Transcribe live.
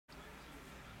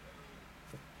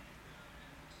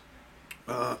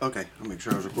Okay, I'll make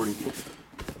sure I was recording.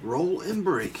 Roll and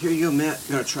break. Here you go, Matt.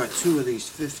 I'm gonna try 2 of these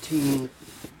 15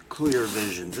 clear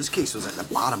visions. This case was at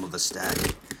the bottom of a stack,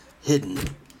 hidden.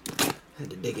 Had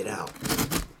to dig it out.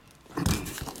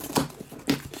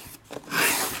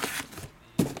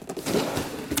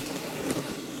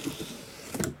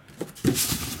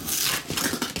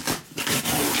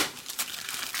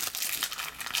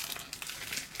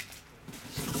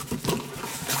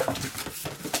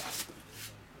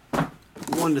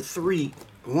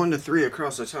 One to three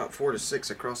across the top, 4 to 6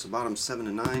 across the bottom, 7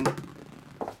 to 9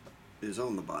 is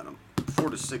on the bottom. 4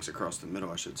 to 6 across the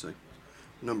middle, I should say.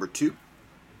 Number 2.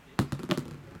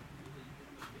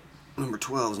 Number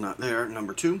 12 is not there.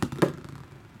 Number 2.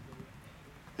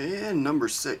 And number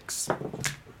 6.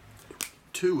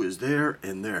 2 is there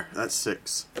and there. That's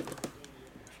 6.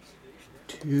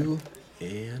 2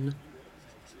 and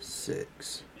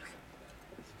 6.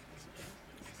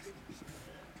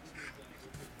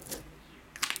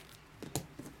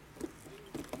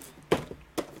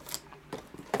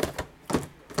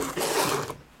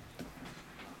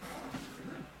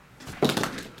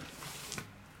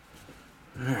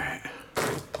 Alright,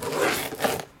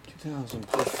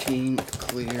 2015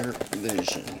 Clear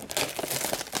Vision.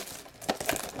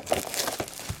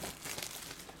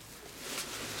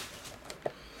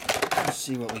 Let's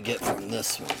see what we get from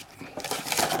this one.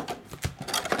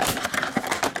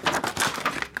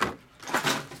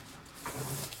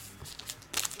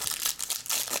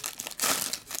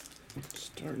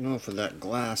 Starting off with that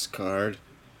glass card,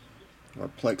 or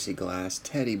plexiglass,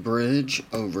 Teddy Bridge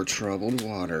over troubled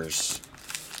waters.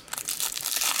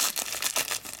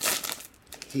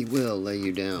 He will lay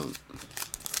you down.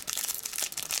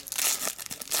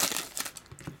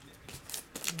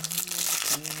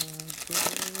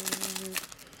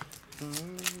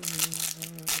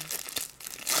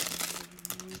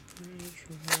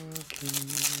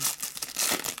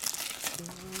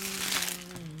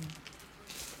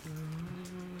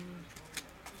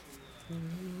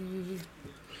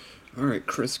 Alright,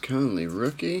 Chris Conley,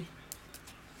 rookie.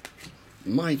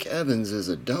 Mike Evans is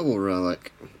a double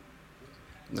relic.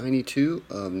 92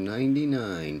 of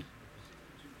 99.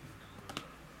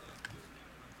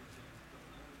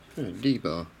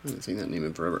 Debo. I haven't seen that name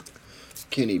in forever.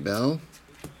 Kenny Bell.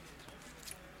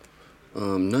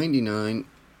 99.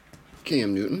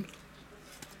 Cam Newton.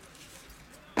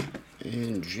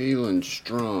 And Jalen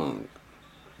Strong.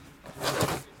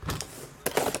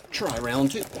 Try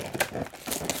round 2.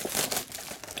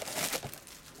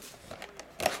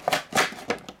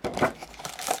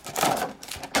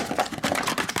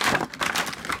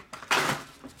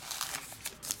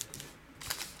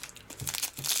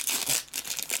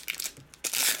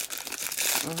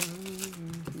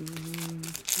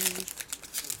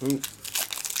 Ooh.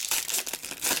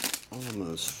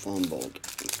 Almost fumbled.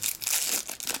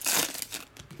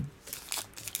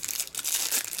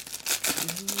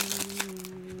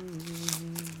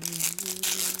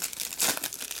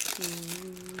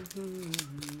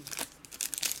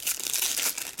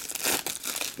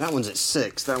 That one's at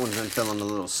 6. That one's been feeling a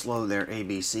little slow there,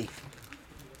 ABC.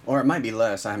 Or it might be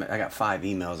less. I got 5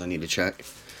 emails I need to check.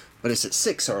 But it's at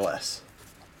 6 or less.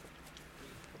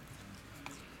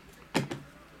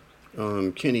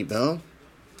 Kenny Bell.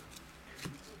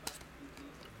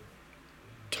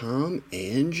 Tom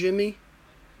and Jimmy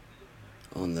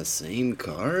on the same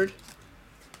card.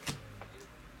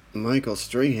 Michael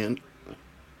Strahan.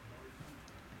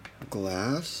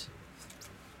 Glass.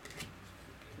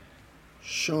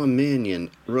 Sean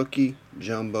Mannion, rookie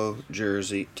jumbo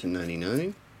jersey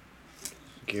 /99.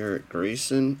 Garrett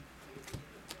Grayson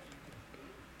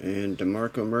and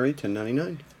DeMarco Murray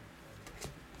 /99.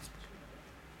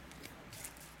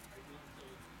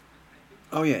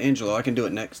 Oh yeah, Angelo, I can do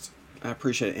it next. I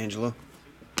appreciate it, Angelo.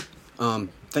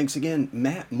 Thanks again,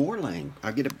 Matt Morlang.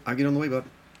 I'll get on the way, bud.